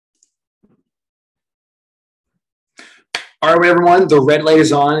All right, everyone, the red light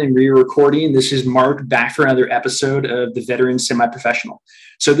is on and we're recording. This is Mark back for another episode of the Veteran Semi-Professional.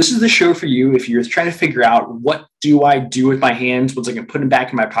 So this is the show for you if you're trying to figure out what do I do with my hands once I can put them back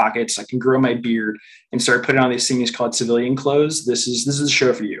in my pockets, I can grow my beard and start putting on these things called civilian clothes. This is the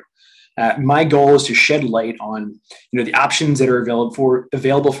show for you. My goal is to shed light on the options that are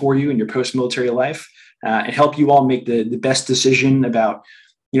available for you in your post-military life and help you all make the best decision about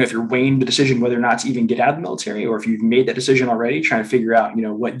if you're weighing the decision whether or not to even get out of the military, or if you've made that decision already, trying to figure out,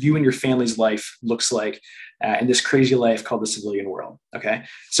 what you and your family's life looks like in this crazy life called the civilian world. Okay.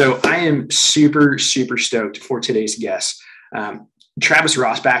 So I am super, super stoked for today's guest. Travis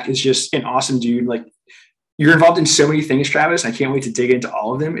Rosbach is just an awesome dude. Like, you're involved in so many things, Travis. I can't wait to dig into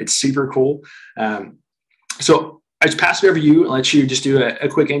all of them. It's super cool. So I just pass it over to you and let you just do a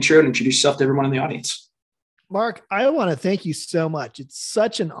quick intro and introduce yourself to everyone in the audience. Mark, I want to thank you so much. It's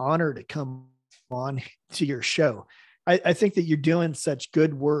such an honor to come on to your show. I think that you're doing such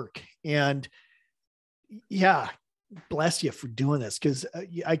good work, and bless you for doing this, because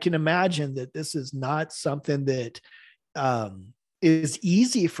I can imagine that this is not something that is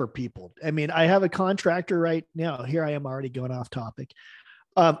easy for people. I mean, I have a contractor right now. Here I am already going off topic.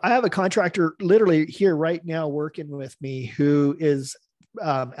 I have a contractor literally here right now working with me who is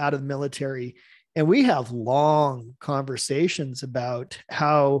out of the military. And we have long conversations about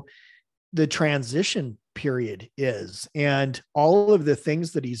how the transition period is and all of the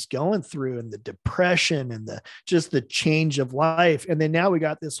things that he's going through and the depression and just the change of life. And then now we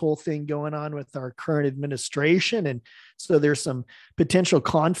got this whole thing going on with our current administration. And so there's some potential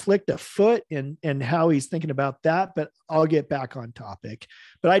conflict afoot and how he's thinking about that, but I'll get back on topic.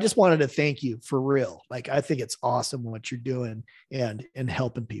 But I just wanted to thank you for real. Like, I think it's awesome what you're doing and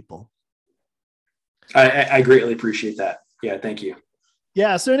helping people. I greatly appreciate that. Yeah, thank you.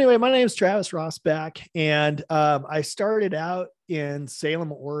 Yeah. So anyway, my name is Travis Rosbach, and I started out in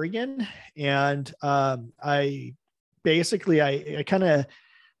Salem, Oregon, and I kind of,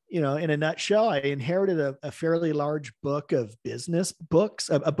 in a nutshell, I inherited a fairly large book of business books,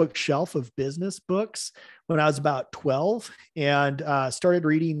 a bookshelf of business books when I was about 12, and started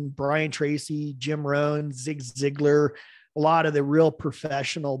reading Brian Tracy, Jim Rohn, Zig Ziglar, a lot of the real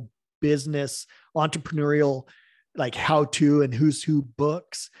professional business, entrepreneurial, like how to and who's who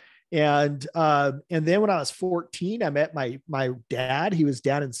books. And then when I was 14, I met my dad. He was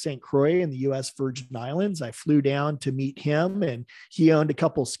down in St. Croix in the US Virgin Islands. I flew down to meet him, and he owned a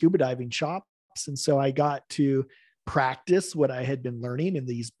couple of scuba diving shops. And so I got to practice what I had been learning in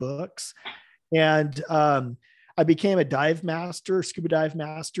these books. And I became a dive master, scuba dive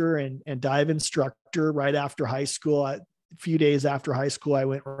master and dive instructor right after high school. A few days after high school, I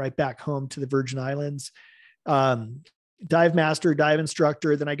went right back home to the Virgin Islands. Dive master, dive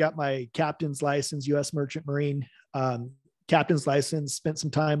instructor. Then I got my captain's license, U.S. Merchant Marine captain's license, spent some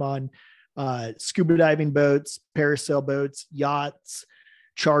time on scuba diving boats, parasail boats, yachts,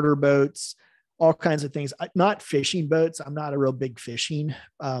 charter boats, all kinds of things. Not fishing boats. I'm not a real big fishing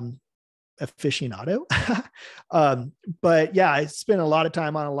aficionado. But yeah, I spent a lot of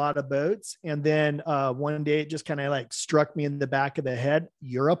time on a lot of boats. And then one day it just kind of like struck me in the back of the head,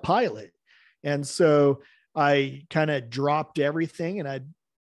 you're a pilot. And so I kind of dropped everything and I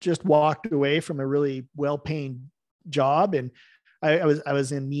just walked away from a really well-paying job. And I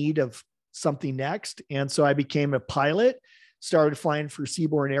was in need of something next. And so I became a pilot, started flying for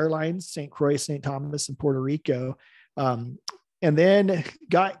Seaborne Airlines, St. Croix, St. Thomas, and Puerto Rico. And then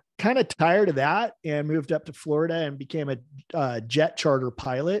got kind of tired of that and moved up to Florida and became a jet charter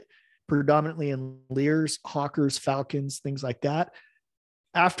pilot, predominantly in Lears, Hawkers, Falcons, things like that.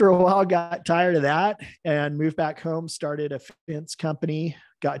 After a while, got tired of that and moved back home, started a fence company,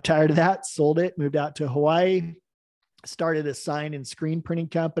 got tired of that, sold it, moved out to Hawaii, started a sign and screen printing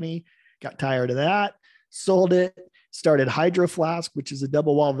company, got tired of that, sold it, started Hydro Flask, which is a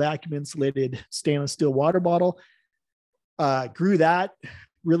double wall vacuum insulated stainless steel water bottle. Grew that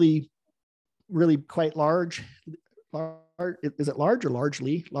really, really quite large. Is it large or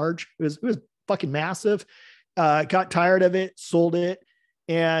largely large? It was fucking massive. Got tired of it, sold it,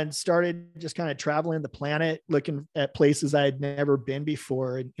 and started just kind of traveling the planet, looking at places I had never been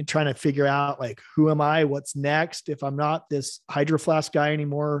before and trying to figure out, like, who am I? What's next? If I'm not this Hydro Flask guy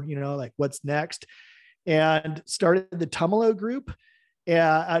anymore, like, what's next? And started the Tumalo Group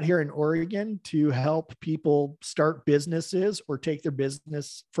out here in Oregon to help people start businesses or take their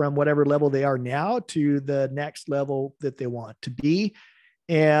business from whatever level they are now to the next level that they want to be.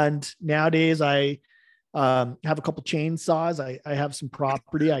 And nowadays I have a couple chainsaws. I have some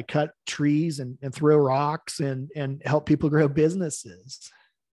property. I cut trees and throw rocks and help people grow businesses.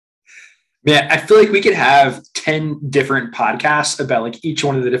 Man, I feel like we could have 10 different podcasts about like each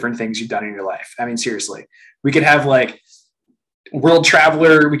one of the different things you've done in your life. I mean, seriously, we could have like world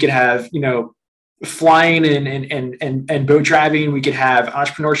traveler. We could have, flying and boat driving. We could have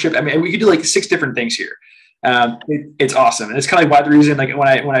entrepreneurship. I mean, we could do like 6 different things here. It's awesome. And it's kind of like why the reason, like when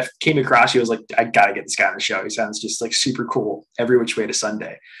I came across you, I was like, I got to get this guy on the show. He sounds just like super cool every which way to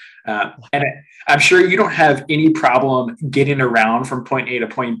Sunday. And I'm sure you don't have any problem getting around from point A to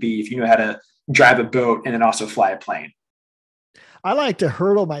point B if you know how to drive a boat and then also fly a plane. I like to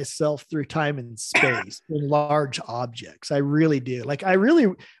hurdle myself through time and space in large objects. I really do.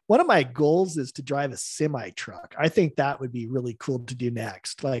 One of my goals is to drive a semi truck. I think that would be really cool to do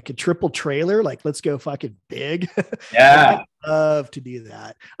next. Like a triple trailer, like let's go fucking big. Yeah. I'd love to do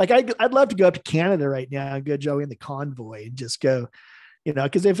that. Like I'd love to go up to Canada right now and go join the convoy and just go,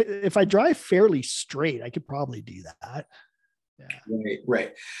 because if I drive fairly straight, I could probably do that. Yeah.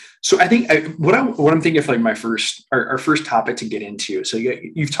 Right. So I think what I'm thinking of like our first topic to get into. So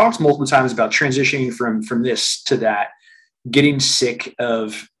you've talked multiple times about transitioning from this to that, getting sick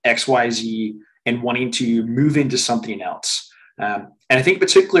of XYZ and wanting to move into something else. And I think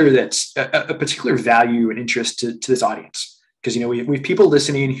particular that's a particular value and interest to this audience, because we have people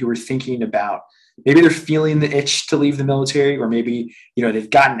listening who are thinking about maybe they're feeling the itch to leave the military, or maybe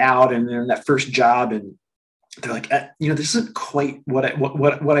they've gotten out and they're in that first job and they're like, this isn't quite what I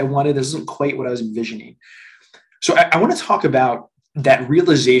wanted. This isn't quite what I was envisioning. So I want to talk about that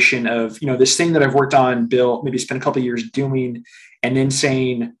realization of, this thing that I've worked on, Bill, maybe spent a couple of years doing, and then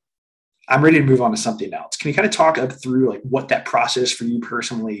saying, I'm ready to move on to something else. Can you kind of talk up through like what that process for you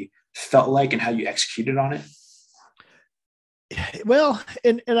personally felt like and how you executed on it? Well,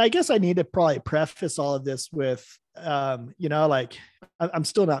 and I guess I need to probably preface all of this with, like I'm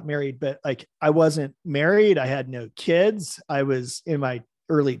still not married, but like I wasn't married. I had no kids. I was in my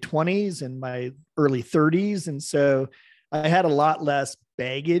early 20s and my early 30s. And so I had a lot less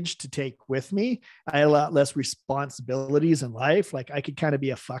baggage to take with me. I had a lot less responsibilities in life. Like I could kind of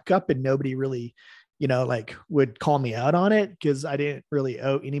be a fuck up and nobody really, like would call me out on it because I didn't really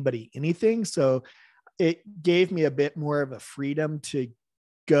owe anybody anything. So it gave me a bit more of a freedom to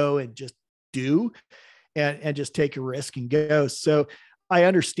go and just do and just take a risk and go. So I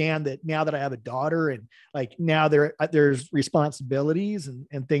understand that now that I have a daughter and like now there's responsibilities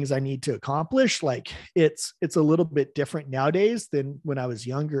and things I need to accomplish. Like it's a little bit different nowadays than when I was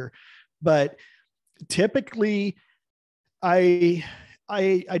younger, but typically I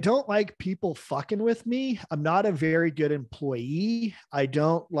don't like people fucking with me. I'm not a very good employee. I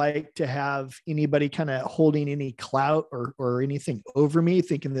don't like to have anybody kind of holding any clout or anything over me,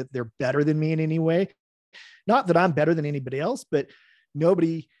 thinking that they're better than me in any way. Not that I'm better than anybody else, but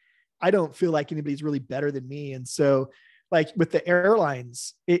I don't feel like anybody's really better than me. And so like with the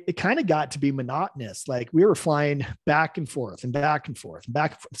airlines, it kind of got to be monotonous. Like we were flying back and forth and back and forth and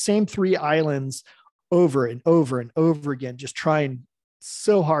back and forth, same 3 islands over and over and over again, just trying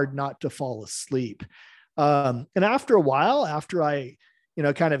so hard not to fall asleep. And after a while, after I,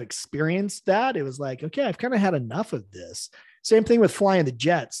 kind of experienced that, it was like, okay, I've kind of had enough of this. Same thing with flying the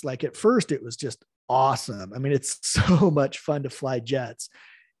jets. Like at first it was just awesome. I mean, it's so much fun to fly jets.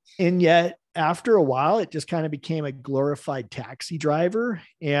 And yet after a while, it just kind of became a glorified taxi driver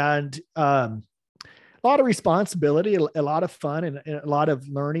and, a lot of responsibility, a lot of fun and a lot of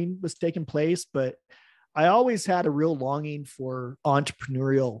learning was taking place, but I always had a real longing for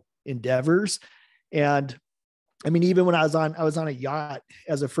entrepreneurial endeavors. And I mean, even when I was on a yacht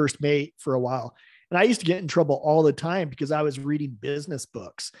as a first mate for a while, and I used to get in trouble all the time because I was reading business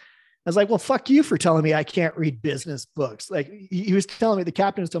books. I was like, well, fuck you for telling me I can't read business books. Like he was telling me, the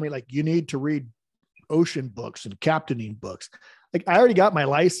captain was telling me like, you need to read ocean books and captaining books. Like I already got my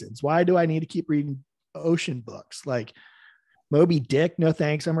license. Why do I need to keep reading ocean books? Like Moby Dick, no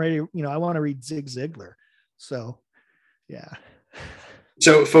thanks. I'm ready. I want to read Zig Ziglar. So, yeah.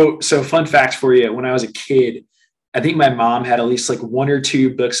 So fun facts for you. When I was a kid, I think my mom had at least like 1 or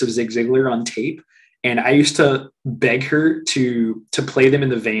 2 books of Zig Ziglar on tape. And I used to beg her to play them in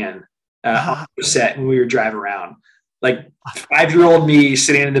the van on the set when we would drive around. Like 5-year-old me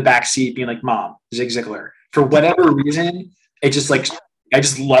sitting in the back seat being like, Mom, Zig Ziglar. For whatever reason, it just like, I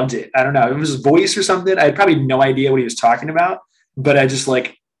just loved it. I don't know. It was his voice or something. I had probably no idea what he was talking about, but I just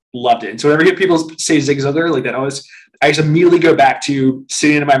like loved it. And so whenever I hear people say Zig Ziglar like that, I just immediately go back to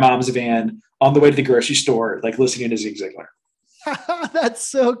sitting in my mom's van on the way to the grocery store, like listening to Zig Ziglar. That's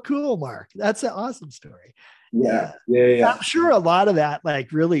so cool, Mark. That's an awesome story. Yeah. I'm sure a lot of that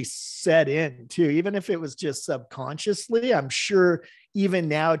like really set in too, even if it was just subconsciously. I'm sure even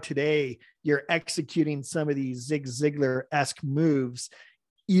now today, you're executing some of these Zig Ziglar-esque moves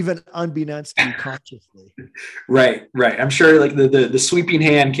even unbeknownst to you consciously. Right. I'm sure like the sweeping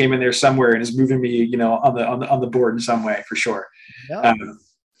hand came in there somewhere and is moving me, on the board in some way for sure. Yeah.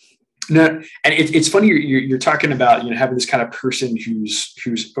 No, and it's funny you're talking about having this kind of person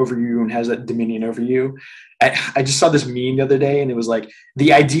who's over you and has that dominion over you. I just saw this meme the other day, and it was like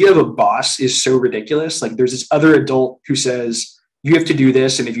the idea of a boss is so ridiculous. Like there's this other adult who says you have to do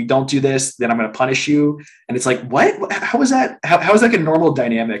this, and if you don't do this, then I'm going to punish you. And it's like, what? How is that? How is that a normal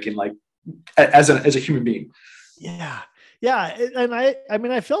dynamic in like as a human being? Yeah. And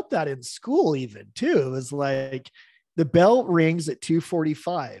I felt that in school even too. It was like, the bell rings at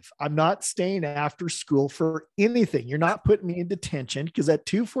 2:45. I'm not staying after school for anything. You're not putting me in detention because at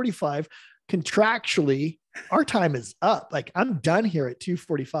 2:45, contractually, our time is up. Like I'm done here at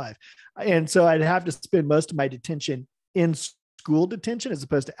 2:45. And so I'd have to spend most of my detention in school detention as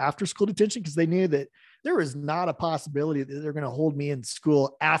opposed to after school detention because they knew that there was not a possibility that they're going to hold me in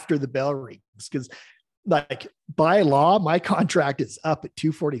school after the bell rings because like by law, my contract is up at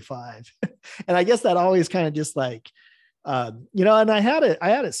 2:45. And I guess that always kind of just like, and I had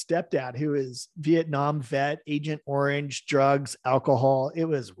a stepdad who is Vietnam vet, Agent Orange, drugs, alcohol. It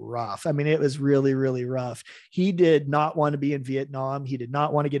was rough. I mean, it was really, really rough. He did not want to be in Vietnam. He did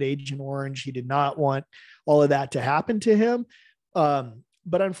not want to get Agent Orange. He did not want all of that to happen to him.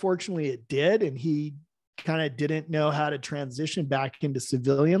 But unfortunately it did. And he kind of didn't know how to transition back into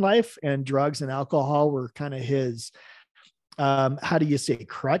civilian life, and drugs and alcohol were kind of his, how do you say,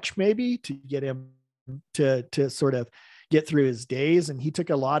 crutch maybe to get him to sort of get through his days. And he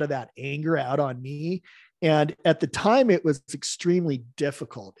took a lot of that anger out on me. And at the time it was extremely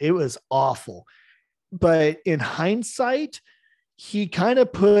difficult. It was awful. But in hindsight, he kind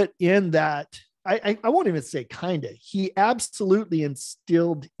of put in that, I won't even say kind of, he absolutely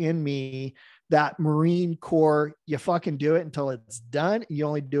instilled in me that Marine Corps, you fucking do it until it's done. You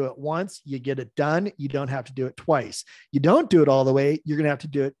only do it once, you get it done. You don't have to do it twice. You don't do it all the way, you're going to have to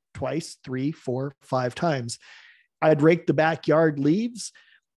do it twice, 3, 4, 5 times. I'd rake the backyard leaves.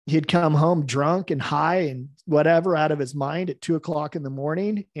 He'd come home drunk and high and whatever out of his mind at 2:00 in the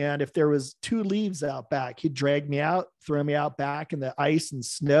morning. And if there was 2 leaves out back, he'd drag me out, throw me out back in the ice and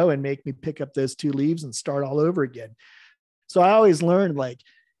snow and make me pick up those 2 leaves and start all over again. So I always learned like,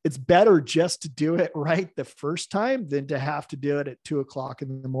 it's better just to do it right the first time than to have to do it at 2:00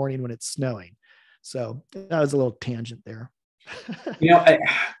 in the morning when it's snowing. So that was a little tangent there.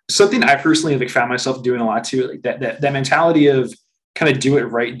 Something I personally have found myself doing a lot too, like that mentality of kind of do it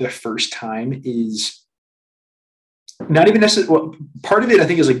right the first time is not even necessarily, well, part of it I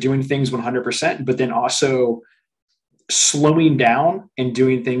think is like doing things 100%, but then also slowing down and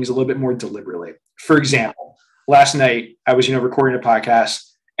doing things a little bit more deliberately. For example, last night I was, recording a podcast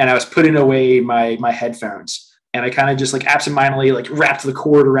and I was putting away my headphones, and I kind of just like absentmindedly like wrapped the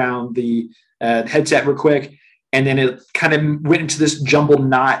cord around the headset real quick. And then it kind of went into this jumbled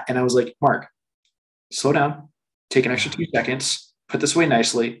knot. And I was like, Mark, slow down, take an extra 2 seconds, put this away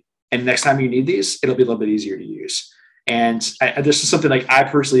nicely. And next time you need these, it'll be a little bit easier to use. And this is something like I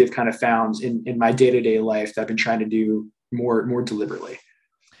personally have kind of found in my day-to-day life that I've been trying to do more deliberately.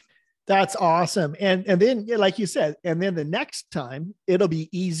 That's awesome. And then, like you said, and then the next time it'll be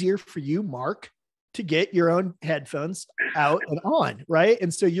easier for you, Mark, to get your own headphones out and on. Right.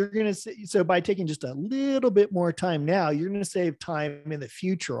 And so you're going to, so by taking just a little bit more time now, you're going to save time in the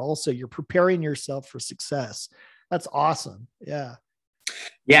future. Also, you're preparing yourself for success. That's awesome. Yeah.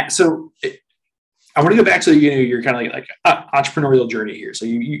 Yeah. So I want to go back to, your kind of like entrepreneurial journey here. So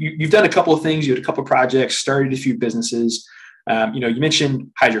you've done a couple of things, you had a couple of projects, started a few businesses. You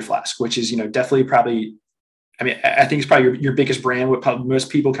mentioned Hydro Flask, which is, definitely probably, I think it's probably your biggest brand, what probably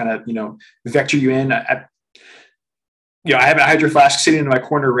most people kind of, vector you in. I have a Hydro Flask sitting in my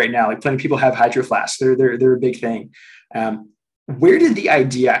corner right now. Like plenty of people have Hydro Flasks. They're a big thing. Where did the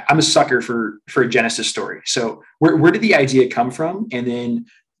idea, I'm a sucker for a Genesis story. So where did the idea come from? And then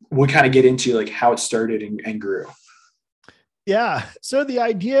we'll kind of get into like how it started and grew. Yeah. So the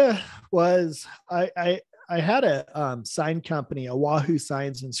idea was I had a sign company, a Wahoo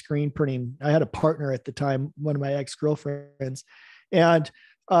Signs and Screen Printing. I had a partner at the time, one of my ex-girlfriends, and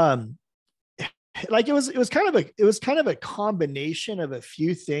like it was kind of a combination of a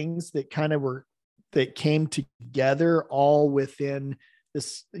few things that that came together all within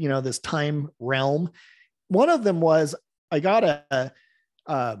this, this time realm. One of them was I got a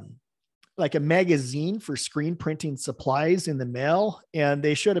magazine for screen printing supplies in the mail. And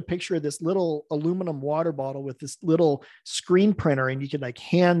they showed a picture of this little aluminum water bottle with this little screen printer, and you could like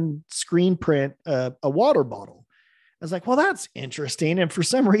hand screen print a water bottle. I was like, well, that's interesting. And for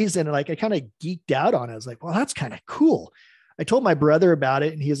some reason, like I kind of geeked out on it. I was like, well, that's kind of cool. I told my brother about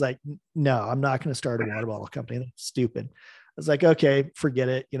it and he's like, no, I'm not going to start a water bottle company. That's stupid. I was like, okay, forget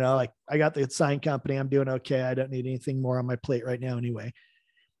it. You know, like I got the sign company. I'm doing okay. I don't need anything more on my plate right now anyway.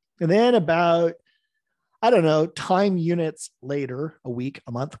 And then about, I don't know, time units later, a week,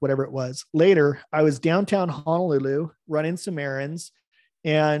 a month, whatever it was later, I was downtown Honolulu running some errands.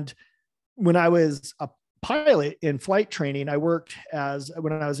 And when I was a pilot in flight training, I worked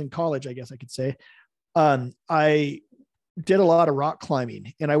when I was in college, I guess I could say, I did a lot of rock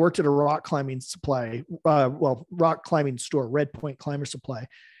climbing, and I worked at a rock climbing rock climbing store, Red Point Climber Supply.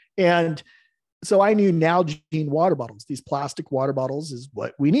 And so I knew Nalgene water bottles, these plastic water bottles is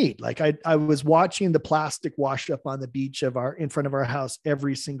what we need. Like I was watching the plastic wash up on the beach in front of our house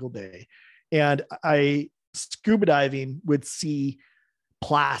every single day. And scuba diving would see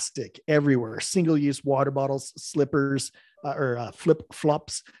plastic everywhere, single-use water bottles, slippers, or flip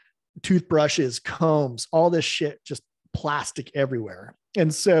flops, toothbrushes, combs, all this shit, just plastic everywhere.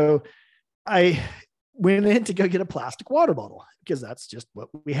 And so I went in to go get a plastic water bottle because that's just what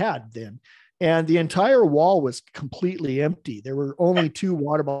we had then. And the entire wall was completely empty. There were only 2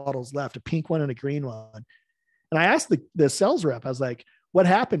 water bottles left, a pink one and a green one. And I asked the sales rep, I was like, what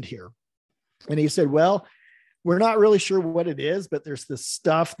happened here? And he said, well, we're not really sure what it is, but there's this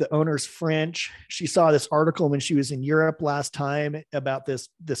stuff. The owner's French. She saw this article when she was in Europe last time about this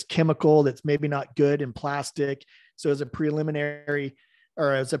chemical that's maybe not good in plastic. So as a preliminary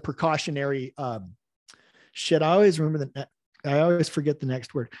or as a precautionary shit, I always forget the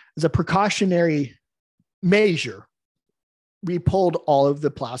next word. As a precautionary measure, we pulled all of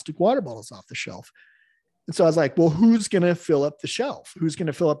the plastic water bottles off the shelf. And so I was like, well, who's going to fill up the shelf? Who's going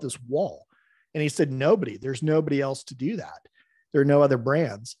to fill up this wall? And he said, nobody. There's nobody else to do that. There are no other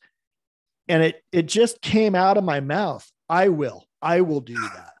brands. And it just came out of my mouth. I will do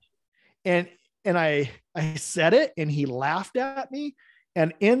that. And I said it, and he laughed at me.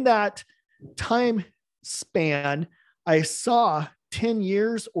 And in that time span, I saw 10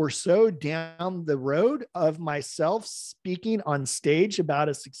 years or so down the road of myself speaking on stage about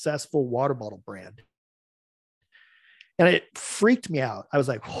a successful water bottle brand. And it freaked me out. I was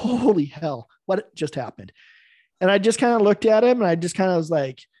like, holy hell, what just happened? And I just kind of looked at him and I just kind of was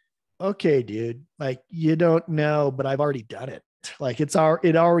like, okay, dude, like, you don't know, but I've already done it. Like it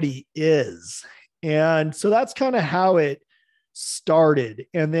already is. And so that's kind of how it started.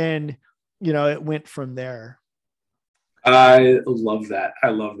 And then, it went from there. I love that.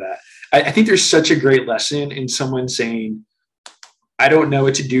 I think there's such a great lesson in someone saying, I don't know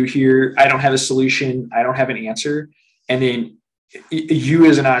what to do here. I don't have a solution. I don't have an answer. And then you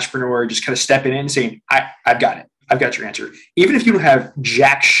as an entrepreneur just kind of stepping in and saying, I've got it. I've got your answer. Even if you don't have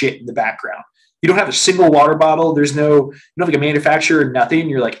jack shit in the background, you don't have a single water bottle. You don't have like a manufacturer, nothing.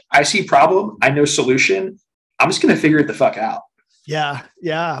 You're like, I see problem. I know solution. I'm just going to figure it the fuck out. Yeah.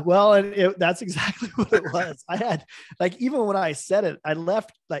 Yeah. Well, and that's exactly what it was. I had even when I said it, I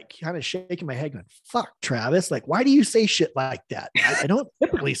left kind of shaking my head going, fuck, Travis. Like, why do you say shit like that? I don't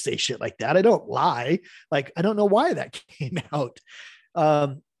typically say shit like that. I don't lie. Like, I don't know why that came out.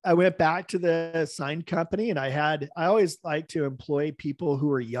 I went back to the sign company and I always like to employ people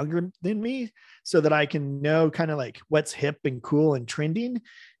who are younger than me so that I can know kind of like what's hip and cool and trending.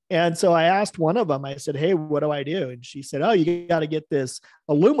 And so I asked one of them, I said, hey, what do I do? And she said, oh, you got to get this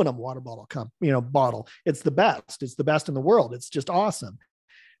aluminum water bottle bottle. It's the best. It's the best in the world. It's just awesome.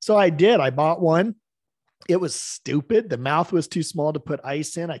 So I did. I bought one. It was stupid. The mouth was too small to put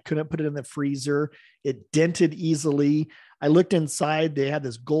ice in. I couldn't put it in the freezer. It dented easily. I looked inside. They had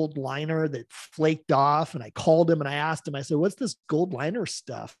this gold liner that flaked off. And I called them and I asked them, I said, what's this gold liner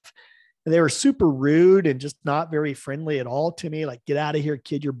stuff? And they were super rude and just not very friendly at all to me. Like, get out of here,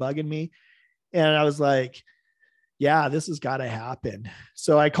 kid, you're bugging me. And I was like, yeah, this has got to happen.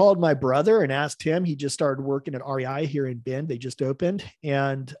 So I called my brother and asked him. He just started working at REI here in Bend. They just opened.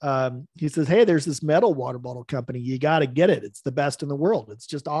 And he says, hey, there's this metal water bottle company. You got to get it. It's the best in the world. It's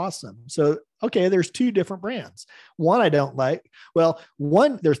just awesome. So, okay, there's 2 different brands. One I don't like. Well,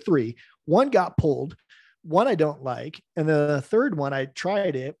 there's 3. One got pulled. One I don't like. And the third one, I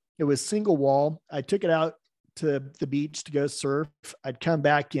tried it. It was single wall. I took it out to the beach to go surf. I'd come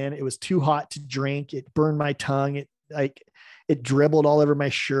back in. It was too hot to drink. It burned my tongue. It dribbled all over my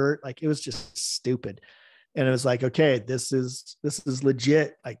shirt. Like, it was just stupid. And it was like, okay, this is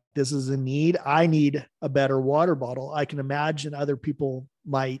legit. Like, this is a need. I need a better water bottle. I can imagine other people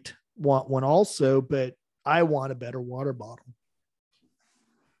might want one also, but I want a better water bottle.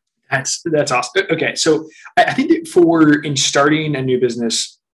 That's awesome. Okay. So I think that in starting a new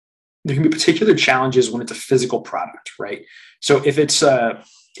business, there can be particular challenges when it's a physical product, right? So if it's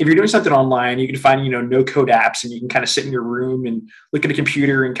if you're doing something online, you can find, no code apps, and you can kind of sit in your room and look at a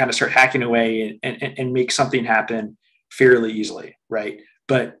computer and kind of start hacking away and make something happen fairly easily. Right.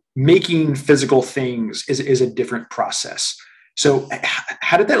 But making physical things is a different process. So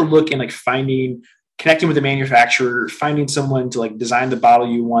how did that look in like connecting with the manufacturer, finding someone to like design the bottle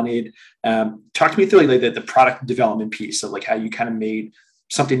you wanted? Talk to me through like the product development piece of like how you kind of made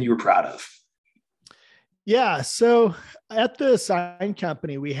something you were proud of. Yeah. So at the sign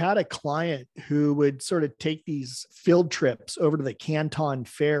company, we had a client who would sort of take these field trips over to the Canton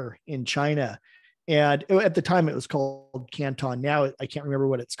Fair in China. And at the time it was called Canton. Now I can't remember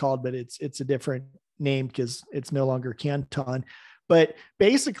what it's called, but it's a different name because it's no longer Canton. But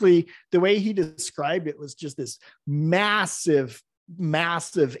basically the way he described it was just this massive,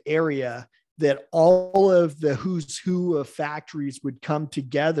 massive area that all of the who's who of factories would come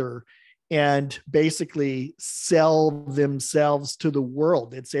together and basically sell themselves to the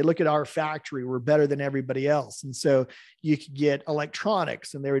world. They'd say, look at our factory, we're better than everybody else. And so you could get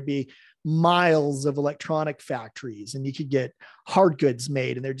electronics, and there would be miles of electronic factories, and you could get hard goods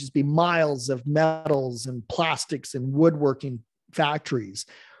made, and there'd just be miles of metals and plastics and woodworking factories.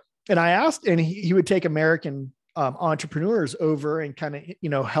 And I asked, and he would take American entrepreneurs over and kind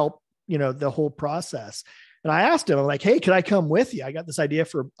of, help, the whole process. And I asked him, I'm like, hey, could I come with you? I got this idea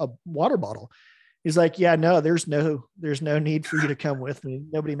for a water bottle. He's like, yeah, no, there's no need for you to come with me.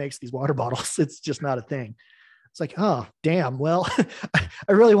 Nobody makes these water bottles. It's just not a thing. It's like, oh, damn. Well,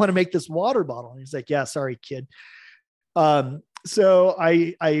 I really want to make this water bottle. And he's like, yeah, sorry, kid. So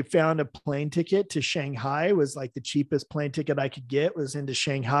I found a plane ticket to Shanghai. It was like the cheapest plane ticket I could get was into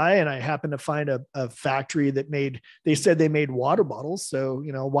Shanghai. And I happened to find a factory that they said they made water bottles. So,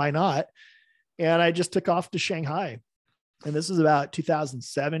 why not? And I just took off to Shanghai. And this is about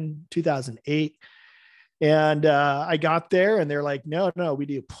 2007, 2008. And I got there and they're like, no, we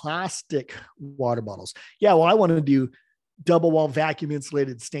do plastic water bottles. Yeah, well, I want to do double wall vacuum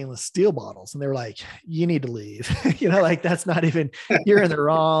insulated stainless steel bottles. And they're like, you need to leave. That's not even, you're in the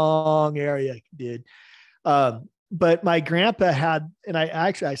wrong area, dude. But my grandpa had, and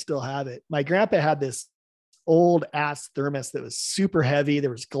I still have it. My grandpa had this old ass thermos that was super heavy. There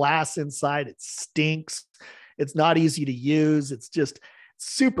was glass inside. It stinks. It's not easy to use. It's just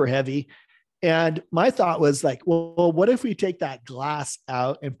super heavy. And my thought was like, well, what if we take that glass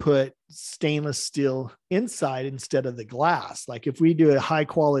out and put stainless steel inside instead of the glass? Like if we do a high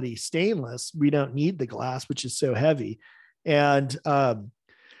quality stainless, we don't need the glass, which is so heavy. And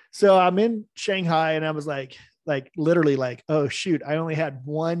so I'm in Shanghai and I was like literally like, oh shoot, I only had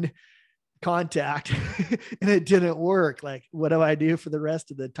one contact and it didn't work. Like, what do I do for the rest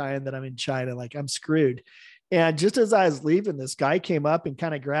of the time that I'm in China? Like I'm screwed. And just as I was leaving, this guy came up and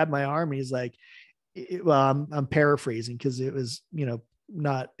kind of grabbed my arm. He's like, well, I'm paraphrasing because it was,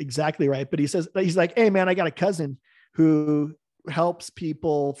 not exactly right. But he's like, hey man, I got a cousin who helps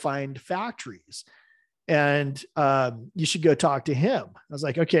people find factories and you should go talk to him. I was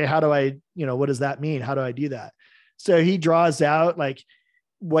like, okay, how do I, what does that mean? How do I do that? So he draws out like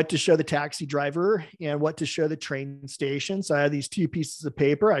what to show the taxi driver and what to show the train station. So I have these two pieces of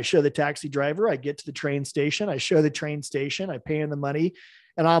paper. I show the taxi driver, I get to the train station, I show the train station, I pay him the money,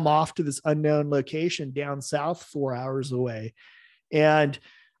 and I'm off to this unknown location down south, 4 hours away. And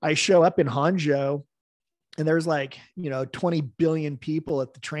I show up in Hangzhou and there's like, 20 billion people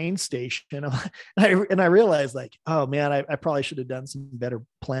at the train station. And I realized like, oh man, I probably should have done some better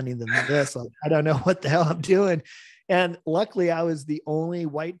planning than this. I don't know what the hell I'm doing. And luckily I was the only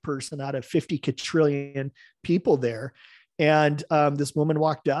white person out of 50 quadrillion people there. And this woman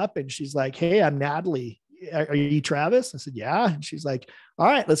walked up and she's like, hey, I'm Natalie. Are you Travis? I said, yeah. And she's like, all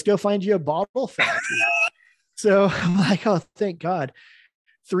right, let's go find you a bottle factory. So I'm like, oh, thank God.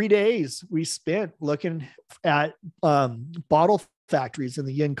 3 days we spent looking at bottle factories in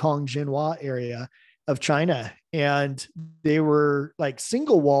the Yingkong Jinhua area of China. And they were like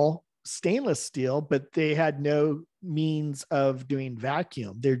single wall stainless steel, but they had no means of doing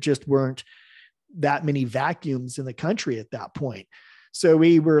vacuum. There just weren't that many vacuums in the country at that point. So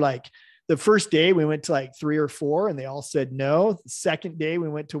we were like, the first day we went to like 3 or 4 and they all said no. The second day we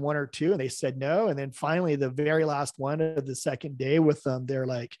went to 1 or 2 and they said no. And then finally the very last one of the second day with them, they're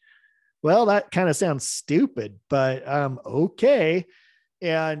like, well, that kind of sounds stupid, but okay.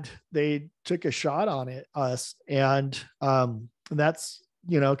 And they took a shot on us. And that's,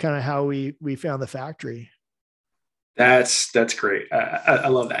 kind of how we found the factory. That's great. I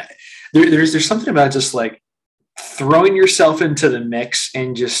love that. There's something about just like throwing yourself into the mix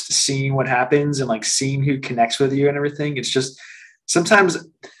and just seeing what happens and like seeing who connects with you and everything. It's just sometimes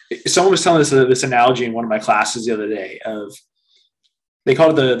someone was telling us this analogy in one of my classes the other day of they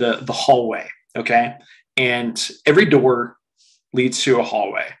call it the hallway. Okay. And every door leads to a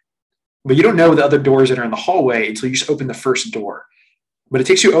hallway, but you don't know the other doors that are in the hallway until you just open the first door. But it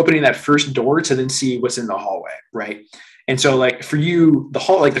takes you opening that first door to then see what's in the hallway. Right. And so like for you,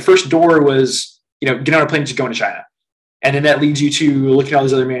 like the first door was, get on a plane to go into China. And then that leads you to looking at all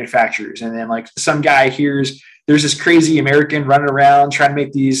these other manufacturers. And then like some guy hears there's this crazy American running around trying to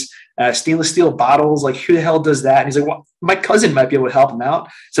make these stainless steel bottles. Like who the hell does that? And he's like, well, my cousin might be able to help him out.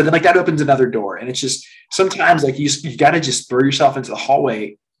 So then like that opens another door. And it's just sometimes like you got to just throw yourself into the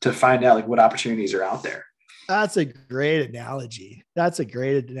hallway to find out like what opportunities are out there. That's a great analogy. That's a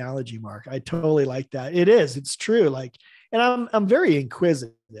great analogy, Mark. I totally like that. It is. It's true. Like, and I'm very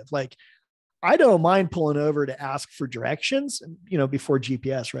inquisitive. Like, I don't mind pulling over to ask for directions, before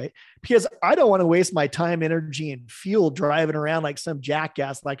GPS, right? Because I don't want to waste my time, energy, and fuel driving around like some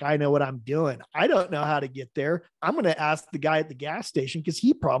jackass, like I know what I'm doing. I don't know how to get there. I'm going to ask the guy at the gas station because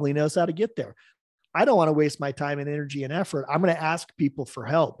he probably knows how to get there. I don't want to waste my time and energy and effort. I'm going to ask people for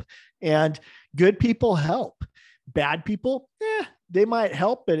help, and good people help. Bad people, they might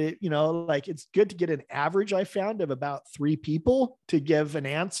help, but it's good to get an average. I found of about 3 people to give an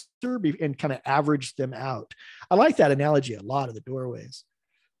answer and kind of average them out. I like that analogy a lot of the doorways.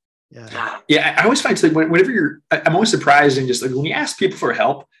 Yeah. I always find whenever I'm always surprised and just like when you ask people for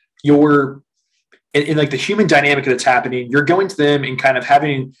help, you're in like the human dynamic that's happening, you're going to them and kind of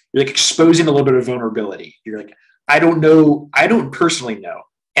you're like exposing a little bit of vulnerability. You're like, I don't know. I don't personally know.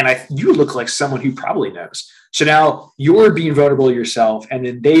 And you look like someone who probably knows. So now you're being vulnerable yourself. And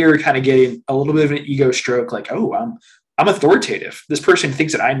then they are kind of getting a little bit of an ego stroke. Like, oh, I'm authoritative. This person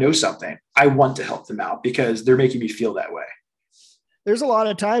thinks that I know something. I want to help them out because they're making me feel that way. There's a lot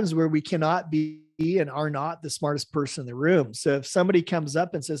of times where we cannot be and are not the smartest person in the room. So if somebody comes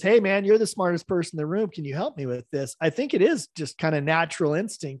up and says, hey man, you're the smartest person in the room, can you help me with this? I think it is just kind of natural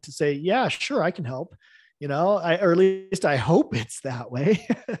instinct to say, yeah, sure, I can help. Or at least I hope it's that way.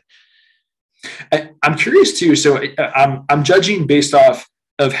 I'm curious too. So I'm judging based off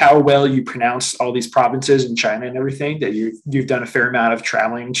of how well you pronounce all these provinces in China and everything, that you've done a fair amount of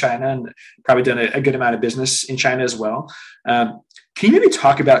traveling in China and probably done a good amount of business in China as well. Can you maybe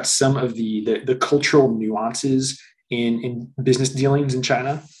talk about some of the cultural nuances in business dealings in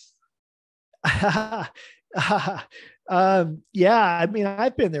China? Yeah, I mean,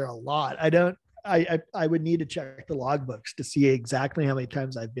 I've been there a lot. I would need to check the logbooks to see exactly how many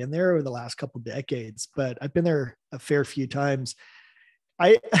times I've been there over the last couple of decades, but I've been there a fair few times.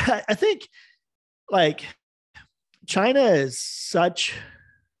 I think like China is such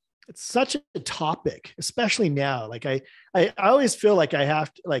a topic, especially now. Like I always feel like I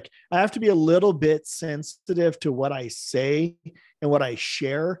have to be a little bit sensitive to what I say and what I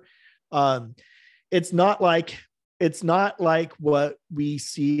share. It's not like what we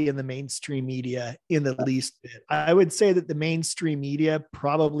see in the mainstream media in the least bit. I would say that the mainstream media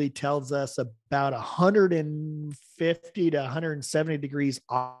probably tells us about 150 to 170 degrees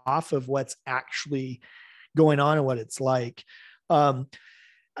off of what's actually going on and what it's like.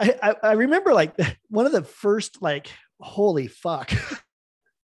 I remember like one of the first like, holy fuck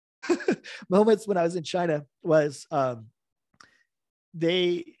moments when I was in China was I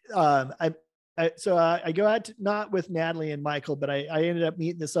go out not with Natalie and Michael, but I ended up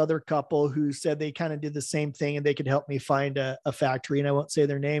meeting this other couple who said they kind of did the same thing and they could help me find a factory. And I won't say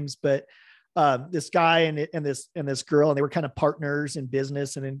their names, but this guy and this girl, and they were kind of partners in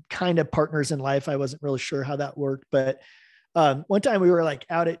business and in kind of partners in life. I wasn't really sure how that worked, but one time we were like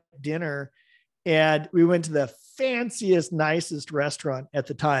out at dinner and we went to the fanciest, nicest restaurant at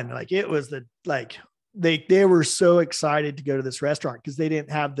the time. Like it was they were so excited to go to this restaurant because they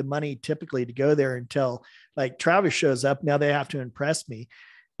didn't have the money typically to go there until like Travis shows up. Now they have to impress me.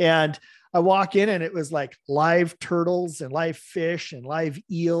 And I walk in and it was like live turtles and live fish and live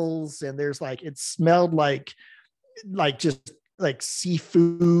eels. And there's like, it smelled like just like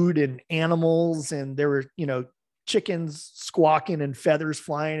seafood and animals. And there were, chickens squawking and feathers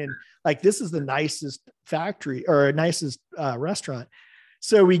flying. And like, this is the nicest factory or nicest restaurant.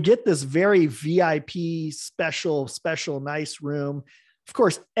 So we get this very VIP special, nice room. Of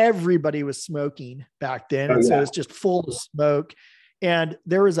course, everybody was smoking back then. And so it's just full of smoke. And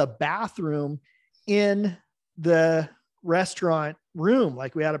there was a bathroom in the restaurant room.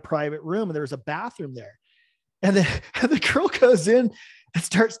 Like we had a private room and there was a bathroom there. And the girl goes in and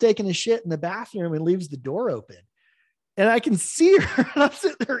starts taking a shit in the bathroom and leaves the door open. And I can see her and I'm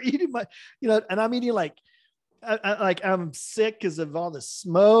sitting there eating and I'm eating like I'm sick because of all the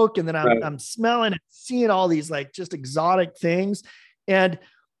smoke. And then I'm smelling and seeing all these like just exotic things. And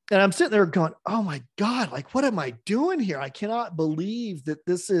And I'm sitting there going, oh my God, like, what am I doing here? I cannot believe that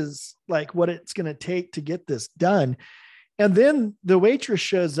this is like what it's going to take to get this done. And then the waitress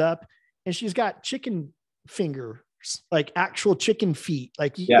shows up and she's got chicken fingers, like actual chicken feet.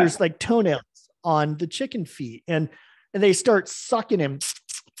 Like there's like toenails on the chicken feet, and they start sucking him.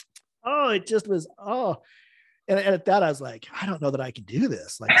 Oh, it just was, oh. And at that, I was like, I don't know that I can do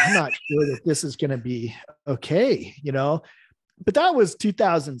this. Like, I'm not sure that this is going to be okay, you know? But that was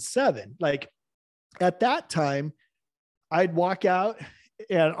 2007. Like at that time, I'd walk out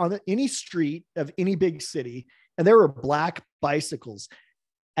and on any street of any big city, and there were black bicycles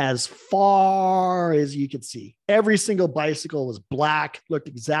as far as you could see. Every single bicycle was black, looked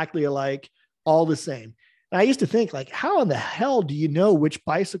exactly alike, all the same. And I used to think, like, how in the hell do you know which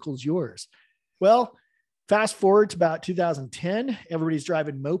bicycle's yours? Well, fast forward to about 2010, everybody's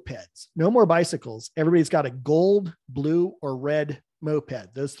driving mopeds. No more bicycles. Everybody's got a gold, blue, or red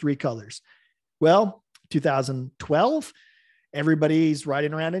moped, those three colors. Well, 2012, everybody's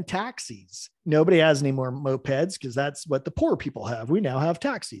riding around in taxis. Nobody has any more mopeds because that's what the poor people have. We now have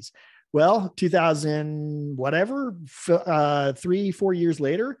taxis. Well, 2000, whatever, 3-4 years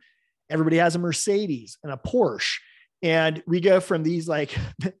later, everybody has a Mercedes and a Porsche. And we go from these like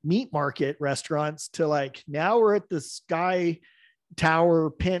meat market restaurants to like, now we're at the Sky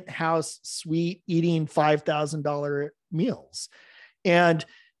Tower penthouse suite eating $5,000 meals. And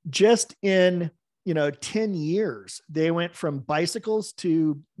just in, 10 years, they went from bicycles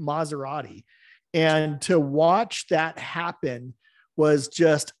to Maserati. And to watch that happen was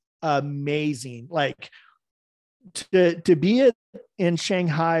just amazing. Like to be in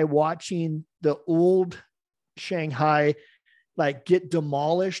Shanghai, watching the old Shanghai like get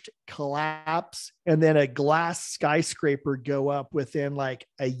demolished, collapse, and then a glass skyscraper go up within like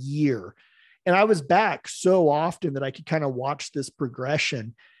a year. And I was back so often that I could kind of watch this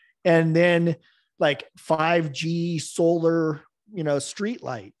progression. And then like 5G solar, street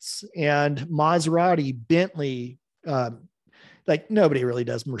lights and Maserati, Bentley, like nobody really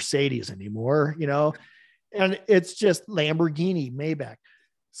does Mercedes anymore, and it's just Lamborghini, Maybach.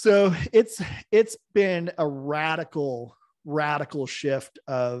 So it's been a radical shift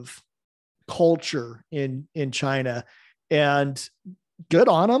of culture in China, and good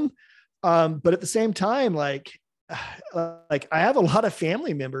on them. But at the same time, like I have a lot of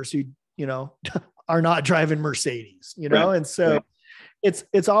family members who, are not driving Mercedes, right. And so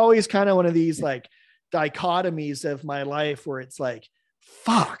it's always kind of one of these like dichotomies of my life where it's like,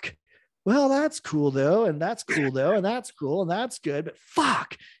 fuck, well, that's cool though. And that's cool though. And that's cool. And that's good, but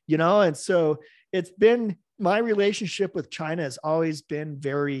fuck, and so it's been, my relationship with China has always been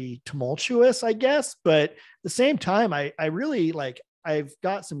very tumultuous, I guess. But at the same time, I really like, I've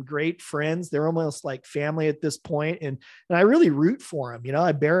got some great friends. They're almost like family at this point. And I really root for them,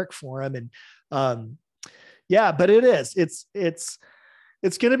 I barrack for them. And yeah, but it's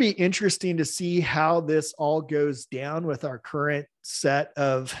going to be interesting to see how this all goes down with our current set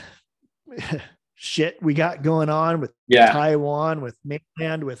of shit we got going on with Taiwan, with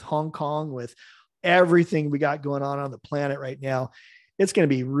mainland, with Hong Kong, with everything we got going on the planet right now. It's going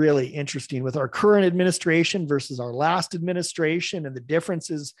to be really interesting with our current administration versus our last administration, and the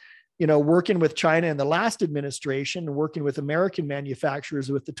differences, working with China in the last administration and working with American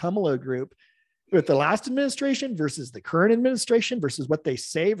manufacturers with the Tumalo Group, with the last administration versus the current administration versus what they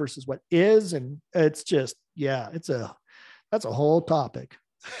say versus what is. And it's just, that's a whole topic.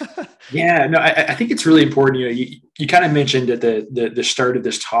 Yeah, no, I think it's really important. You kind of mentioned at the start of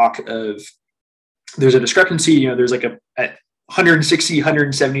this talk of there's a discrepancy, there's like a 160,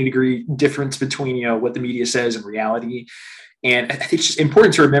 170 degree difference between, what the media says and reality. And I think it's just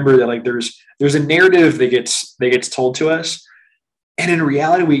important to remember that like there's a narrative that gets told to us. And in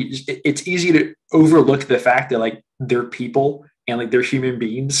reality, it's easy to overlook the fact that like they're people and like they're human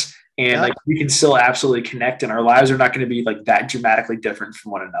beings, and like we can still absolutely connect, and our lives are not going to be like that dramatically different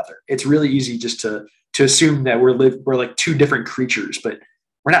from one another. It's really easy just to assume that we're like two different creatures, but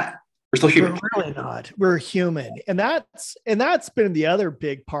we're not. We're still human. We're really not. We're human. And that's been the other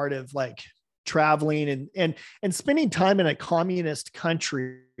big part of like traveling and spending time in a communist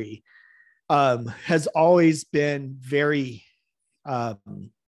country has always been very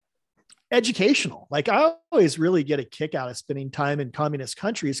educational. Like I always really get a kick out of spending time in communist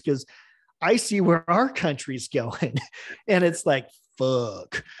countries because I see where our country's going. And it's like,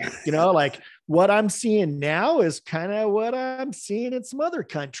 fuck, like what I'm seeing now is kind of what I'm seeing in some other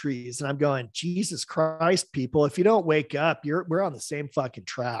countries. And I'm going, Jesus Christ, people, if you don't wake up, we're on the same fucking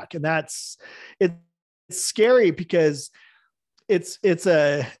track. And it's scary because it's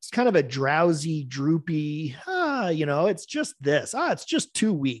kind of a drowsy, droopy, it's just this. It's just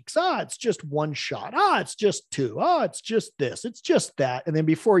 2 weeks. It's just one shot. It's just two. It's just this. It's just that. And then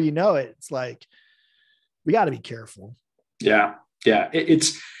before you know it, it's like, we got to be careful. Yeah. Yeah.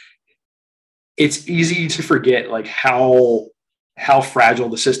 It's easy to forget like how fragile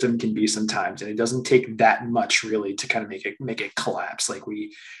the system can be sometimes. And it doesn't take that much really to kind of make it collapse. Like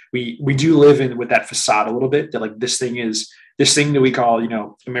we do live with that facade a little bit, that like this thing that we call,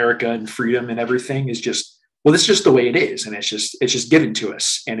 America and freedom and everything is just, well, it's just the way it is. And it's just given to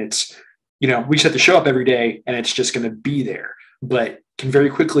us. And it's, we just have to show up every day and it's just going to be there, but can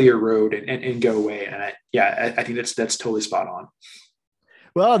very quickly erode and go away. And I think that's totally spot on.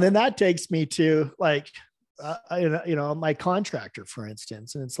 Well, and then that takes me to like, my contractor, for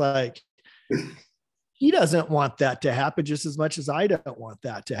instance, and it's like, he doesn't want that to happen just as much as I don't want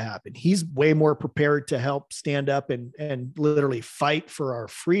that to happen. He's way more prepared to help stand up and literally fight for our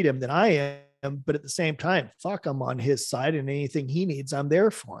freedom than I am. But at the same time, fuck, I'm on his side, and anything he needs, I'm there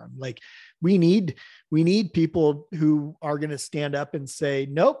for him. Like we need people who are going to stand up and say,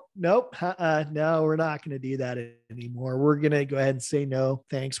 nope, no, we're not going to do that anymore. We're going to go ahead and say, no,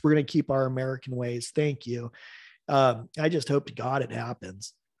 thanks. We're going to keep our American ways. Thank you. I just hope to God it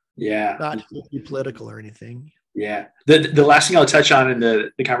happens. Yeah. Not to be political or anything. Yeah. The last thing I'll touch on in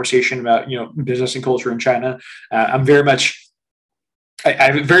the conversation about, business and culture in China, I've very much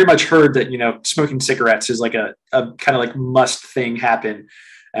heard that, smoking cigarettes is like a kind of like must thing happen.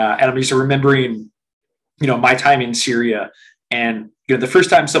 And I'm just remembering, my time in Syria, and, the first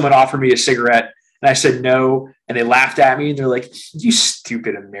time someone offered me a cigarette and I said no, and they laughed at me and they're like, you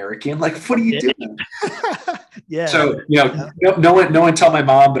stupid American. Like, what are you doing? Yeah. So, no one tell my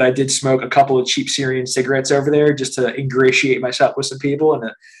mom, but I did smoke a couple of cheap Syrian cigarettes over there just to ingratiate myself with some people. And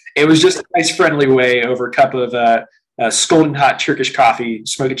it was just a nice, friendly way over a cup of scalding hot Turkish coffee,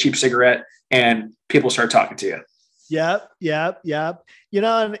 smoke a cheap cigarette, and people start talking to you. Yep.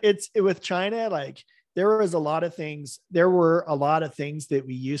 And it's with China, like there were a lot of things that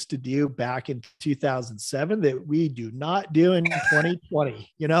we used to do back in 2007 that we do not do in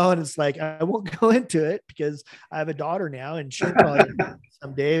 2020, and it's like, I won't go into it because I have a daughter now and she'll probably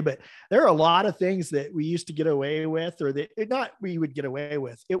someday, but there are a lot of things that we used to get away with, or we would get away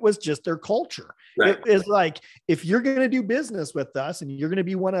with. It was just their culture. Right. It is like, if you're going to do business with us and you're going to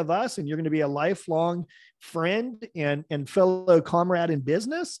be one of us and you're going to be a lifelong friend and fellow comrade in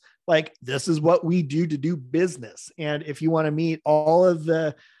business, like this is what we do to do business. And if you want to meet all of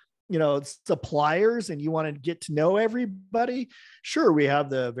the suppliers and you want to get to know everybody, sure, we have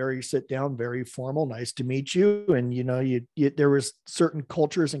the very sit down, very formal, nice to meet you. And there was certain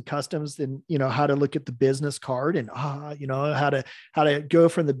cultures and customs and how to look at the business card and how to go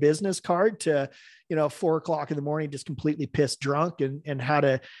from the business card to 4:00 in the morning, just completely pissed drunk, and how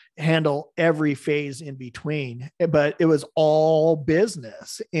to handle every phase in between. But it was all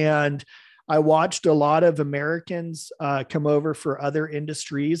business. And I watched a lot of Americans come over for other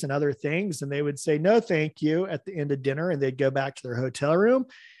industries and other things, and they would say, no, thank you at the end of dinner. And they'd go back to their hotel room.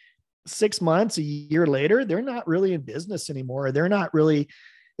 6 months, a year later, they're not really in business anymore.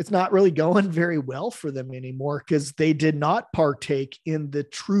 It's not really going very well for them anymore because they did not partake in the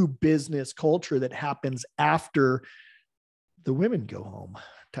true business culture that happens after the women go home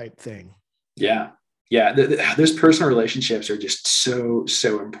type thing. Yeah. Yeah. Those personal relationships are just so,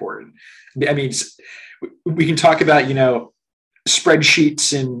 so important. I mean, we can talk about,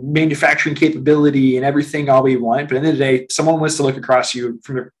 spreadsheets and manufacturing capability and everything all we want, but at the end of the day, someone wants to look across you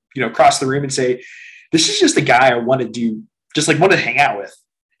from, across the room and say, this is just the guy I want to hang out with.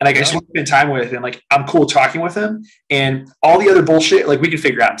 And I just want to spend time with, and like, I'm cool talking with him, and all the other bullshit, like we can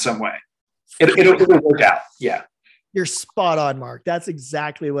figure out in some way. It'll work out. Yeah. You're spot on, Mark. That's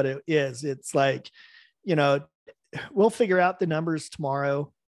exactly what it is. It's like, we'll figure out the numbers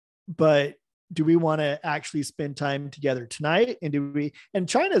tomorrow, but do we want to actually spend time together tonight? And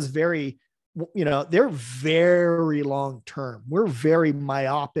China's very, they're very long-term. We're very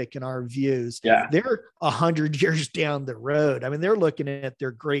myopic in our views. Yeah. They're 100 years down the road. I mean, they're looking at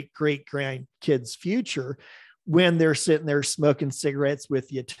their great grandkids' future when they're sitting there smoking cigarettes with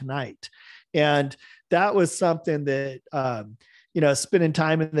you tonight. And that was something that, spending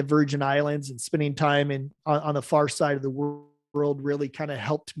time in the Virgin Islands and spending time on the far side of the world really kind of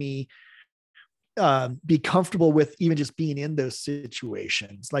helped me be comfortable with even just being in those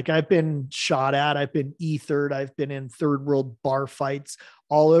situations. Like I've been shot at, I've been ethered, I've been in third world bar fights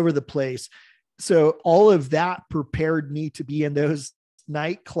all over the place. So all of that prepared me to be in those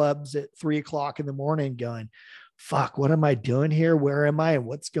nightclubs at 3:00 in the morning going, fuck, what am I doing here? Where am I? And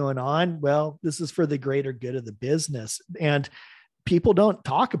what's going on? Well, this is for the greater good of the business. And people don't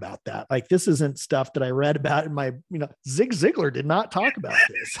talk about that. Like, this isn't stuff that I read about in my, Zig Ziglar did not talk about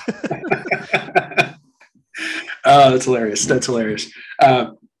this. Oh, that's hilarious. That's hilarious.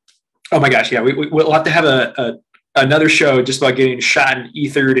 Oh my gosh. Yeah. We'll have to have another show just about getting shot and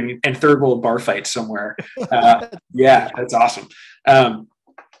ethered and third world bar fights somewhere. Yeah, that's awesome.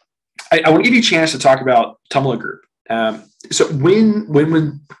 I want to give you a chance to talk about Tumalo Group. So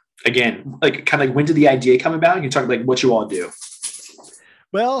when again, like kind of like when did the idea come about? You can talk like what you all do.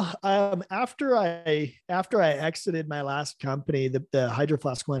 Well, after I exited my last company, the Hydro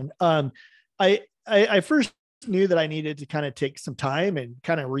Flask one, I first knew that I needed to kind of take some time and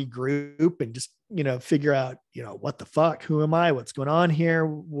kind of regroup and just, figure out, what the fuck, who am I, what's going on here?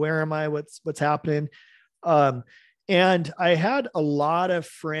 Where am I? What's happening? And I had a lot of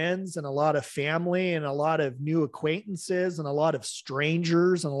friends and a lot of family and a lot of new acquaintances and a lot of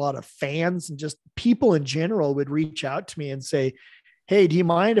strangers and a lot of fans and just people in general would reach out to me and say, hey, do you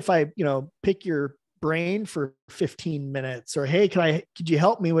mind if I, pick your brain for 15 minutes? Or, hey, could you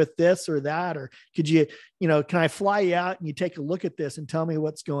help me with this or that? Or could you, can I fly you out and you take a look at this and tell me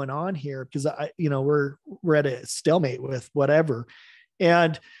what's going on here? Because we're at a stalemate with whatever.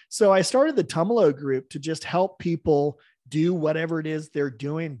 And so I started the Tumalo Group to just help people do whatever it is they're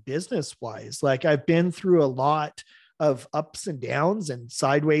doing business wise. Like, I've been through a lot of ups and downs and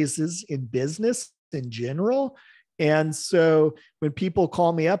sidewayses in business in general. And so when people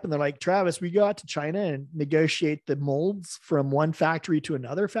call me up and they're like, Travis, we go out to China and negotiate the molds from one factory to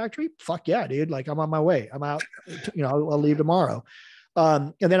another factory. Fuck yeah, dude. Like, I'm on my way. I'm out, I'll leave tomorrow.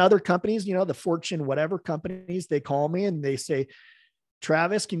 And then other companies, the Fortune, whatever companies, they call me and they say,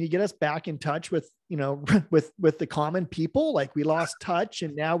 Travis, can you get us back in touch with, with the common people? Like, we lost touch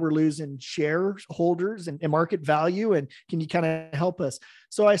and now we're losing shareholders and market value. And can you kind of help us?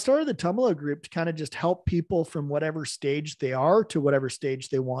 So I started the Tumalo Group to kind of just help people from whatever stage they are to whatever stage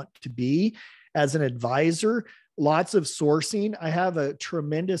they want to be as an advisor. Lots of sourcing. I have a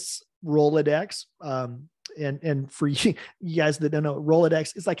tremendous Rolodex. And for you guys that don't know,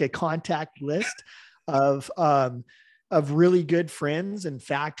 Rolodex is like a contact list of really good friends and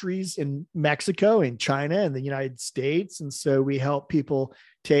factories in Mexico and China and the United States. And so we help people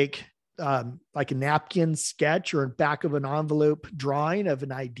take like a napkin sketch or back of an envelope drawing of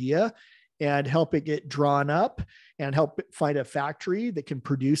an idea and help it get drawn up and help find a factory that can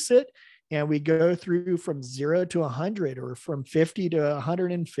produce it. And we go through from 0 to 100 or from 50 to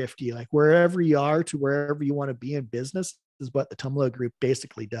 150, like wherever you are to wherever you want to be in business is what the Tumalo Group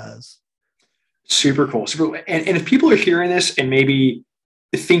basically does. Super cool. Super. And if people are hearing this and maybe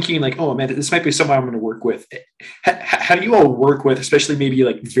thinking like, oh man, this might be someone I'm going to work with. How do you all work with, especially maybe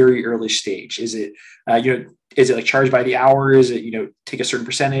like very early stage? Is it, is it like charged by the hour? Is it, take a certain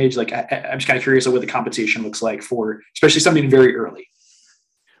percentage? Like, I'm just kind of curious what the compensation looks like for, especially something very early.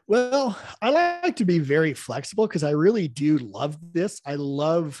 Well, I like to be very flexible because I really do love this. I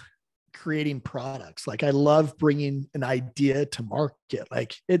love creating products. Like, I love bringing an idea to market.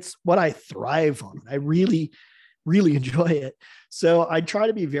 Like, it's what I thrive on. I really, really enjoy it. So I try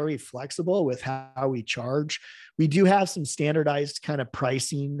to be very flexible with how we charge. We do have some standardized kind of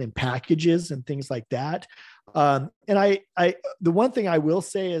pricing and packages and things like that. And the one thing I will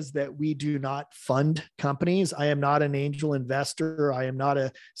say is that we do not fund companies. I am not an angel investor. I am not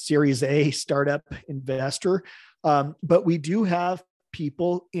a Series A startup investor. But we do have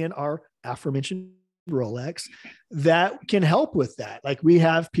people in our aforementioned Rolex that can help with that. Like, we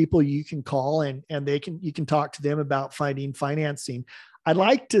have people you can call and you can talk to them about finding financing. I'd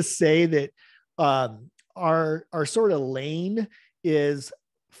like to say that our sort of lane is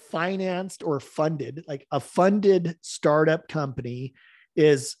financed or funded. Like, a funded startup company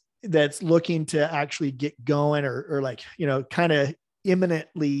that's looking to actually get going or like, kind of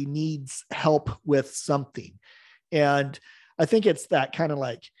imminently needs help with something. And I think it's that kind of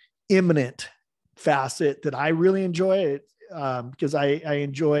like imminent facet that I really enjoy it because I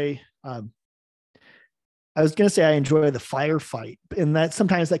enjoy, I was going to say I enjoy the firefight, and that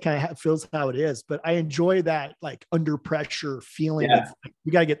sometimes that kind of feels how it is, but I enjoy that like under pressure feeling of like,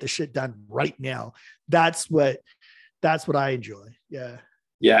 we got to get the shit done right now. That's what I enjoy. Yeah.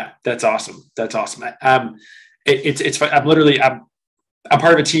 Yeah. That's awesome. That's awesome. It's fun. I'm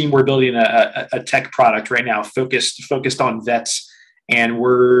part of a team. We're building a tech product right now, focused on vets. And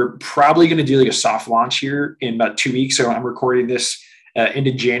we're probably going to do like a soft launch here in about 2 weeks. So I'm recording this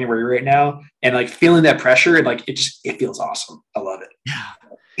into January right now, and like feeling that pressure and like it feels awesome. I love it.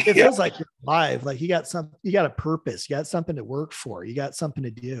 Yeah. It feels like you're alive. Like you got a purpose, you got something to work for, you got something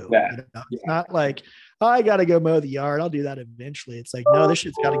to do. Yeah. You know? It's not like, oh, I got to go mow the yard, I'll do that eventually. It's like, no, this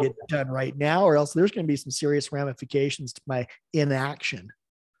shit's got to get done right now, or else there's going to be some serious ramifications to my inaction.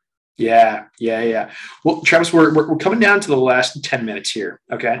 Yeah. Well, Travis, we're coming down to the last 10 minutes here.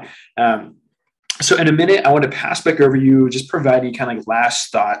 Okay. So in a minute, I want to pass back over you, just provide you kind of like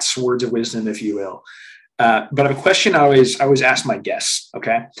last thoughts, words of wisdom, if you will. But I have a question I always ask my guests.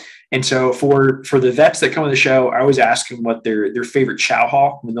 Okay. And so for the vets that come on the show, I always ask them what their favorite chow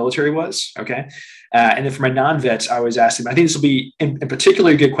hall in the military was. Okay. And then for my non-vets, I always ask them, I think this will be in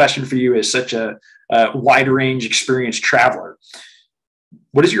particular a good question for you as such a wide range experienced traveler.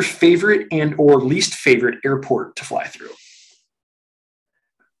 What is your favorite and or least favorite airport to fly through?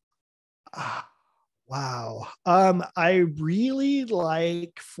 Wow. I really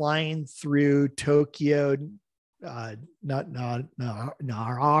like flying through Tokyo, Nara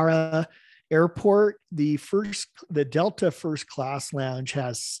Airport. The Delta first class lounge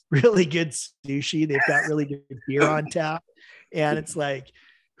has really good sushi. They've got really good beer on tap. And it's like,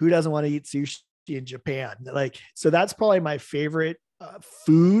 who doesn't want to eat sushi in Japan? Like, so that's probably my favorite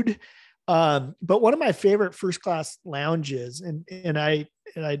food. But one of my favorite first class lounges, and I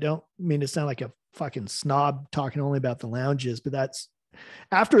don't mean to sound like a fucking snob talking only about the lounges, but that's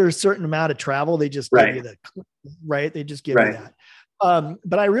after a certain amount of travel, they just give you they just give you that.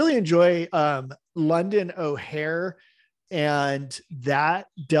 But I really enjoy London O'Hare and that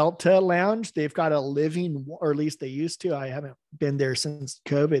Delta lounge. They've got a living, or at least they used to. I haven't been there since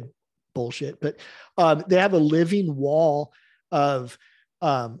COVID bullshit, but they have a living wall of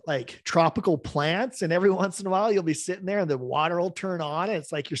like tropical plants, and every once in a while you'll be sitting there and the water will turn on and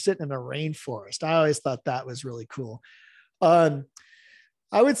it's like you're sitting in a rainforest. I always thought that was really cool. I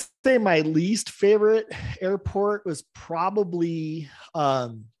would say my least favorite airport was probably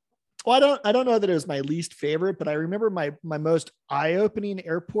well, I don't know that it was my least favorite, but I remember my most eye-opening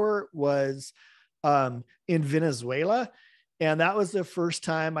airport was in Venezuela, and that was the first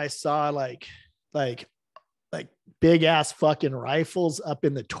time I saw like big ass fucking rifles up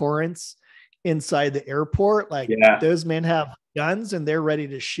in the torrents inside the airport. Like those men have guns and they're ready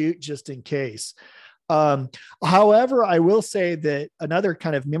to shoot just in case. However, I will say that another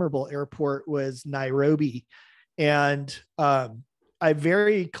kind of memorable airport was Nairobi. And I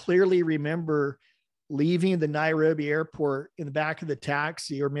very clearly remember leaving the Nairobi airport in the back of the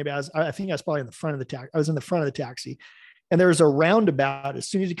taxi, or maybe I think I was probably in the front of the taxi. I was in the front of the taxi. And there was a roundabout as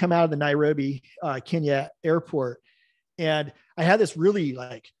soon as you come out of the Nairobi, Kenya airport. And I had this really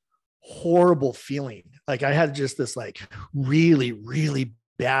like horrible feeling. Like I had just this like really, really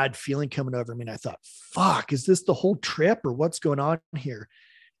bad feeling coming over me. And I thought, fuck, is this the whole trip or what's going on here?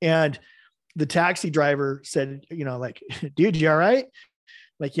 And the taxi driver said, you know, like, dude, you all right?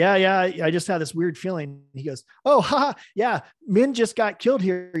 Like, yeah. I just had this weird feeling. He goes, oh, haha, yeah. Men just got killed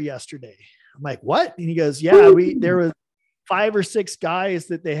here yesterday. I'm like, what? And he goes, yeah, there was 5 or 6 guys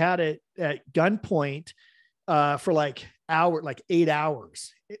that they had at gunpoint for like 8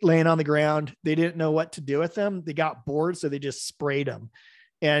 hours laying on the ground. They didn't know what to do with them. They got bored. So they just sprayed them.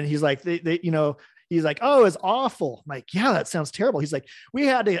 And he's like, he's like, oh, it's awful. I'm like, yeah, that sounds terrible. He's like, we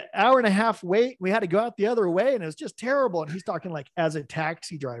had an hour and a half wait. We had to go out the other way. And it was just terrible. And he's talking like as a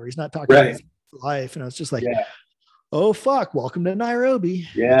taxi driver, he's not talking about his life. And I was just like, oh, fuck, welcome to Nairobi.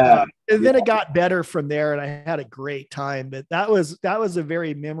 Yeah. And then it got better from there and I had a great time, but that was a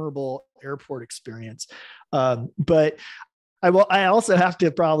very memorable airport experience. But I also have to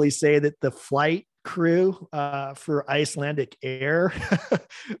probably say that the flight crew for Icelandic Air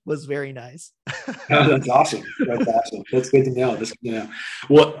was very nice. Oh, that's awesome. That's good to know.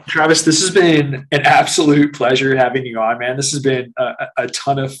 Well, Travis, this has been an absolute pleasure having you on, man. This has been a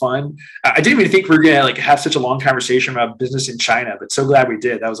ton of fun. I didn't even think we were gonna like have such a long conversation about business in China, but so glad we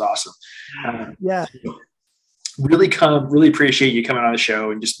did. That was awesome. Yeah. Really appreciate you coming on the show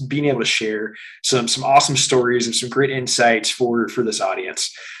and just being able to share some awesome stories and some great insights for this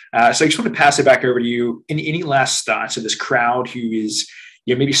audience. So I just want to pass it back over to you. Any last thoughts of this crowd who is,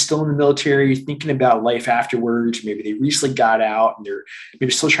 maybe still in the military, thinking about life afterwards? Maybe they recently got out and they're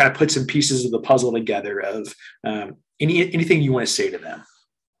maybe still trying to put some pieces of the puzzle together. Of anything you want to say to them?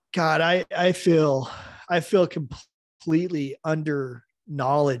 God, I feel completely under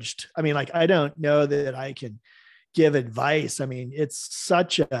knowledged. I mean, like, I don't know that I can give advice. I mean, it's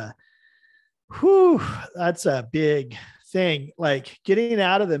such that's a big thing. Like getting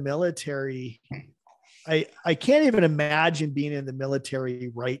out of the military, I can't even imagine being in the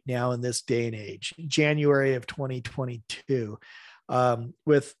military right now in this day and age, January of 2022,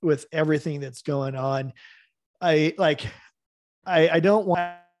 with everything that's going on. I don't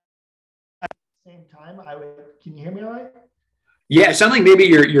want same time, can you hear me all right? Yeah, it sounds like maybe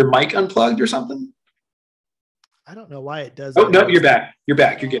your mic unplugged or something. I don't know why it does. Oh, no, you're back. You're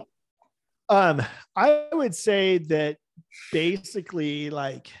back. You're good. I would say that basically,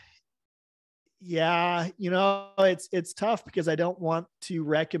 like, yeah, it's tough because I don't want to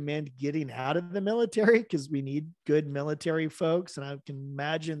recommend getting out of the military because we need good military folks. And I can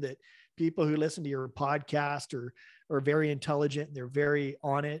imagine that people who listen to your podcast are very intelligent and they're very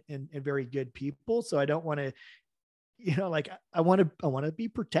on it and very good people. So I don't want to, like, I want to be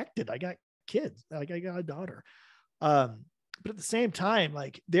protected. I got kids, like I got a daughter. But at the same time,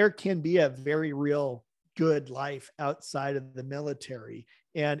 like, there can be a very real good life outside of the military.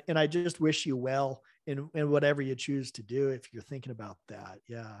 And I just wish you well in whatever you choose to do, if you're thinking about that.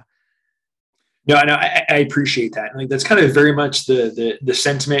 Yeah. No, I appreciate that. Like, that's kind of very much the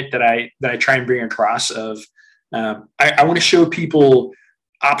sentiment that I try and bring across of, I want to show people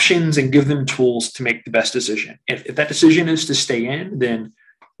options and give them tools to make the best decision. If that decision is to stay in, then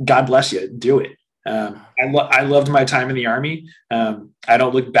God bless you, do it. I loved my time in the Army. I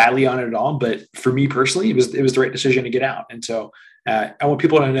don't look badly on it at all, but for me personally, it was the right decision to get out. And so I want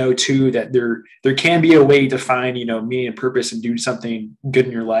people to know too, that there can be a way to find, meaning and purpose and do something good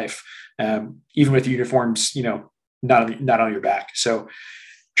in your life. Even with uniforms, not on your back. So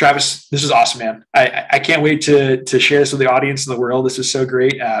Travis, this is awesome, man. I can't wait to share this with the audience and the world. This is so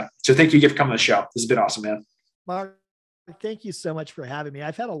great. So thank you again for coming on the show. This has been awesome, man. Mark, thank you so much for having me.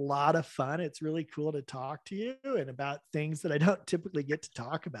 I've had a lot of fun. It's really cool to talk to you and about things that I don't typically get to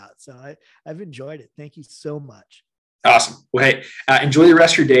talk about. So I've enjoyed it. Thank you so much. Awesome. Well, hey, enjoy the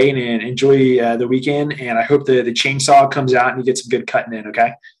rest of your day and enjoy the weekend. And I hope the chainsaw comes out and you get some good cutting in.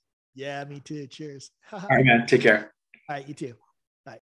 Okay. Yeah, me too. Cheers. All right, man. Take care. All right. You too.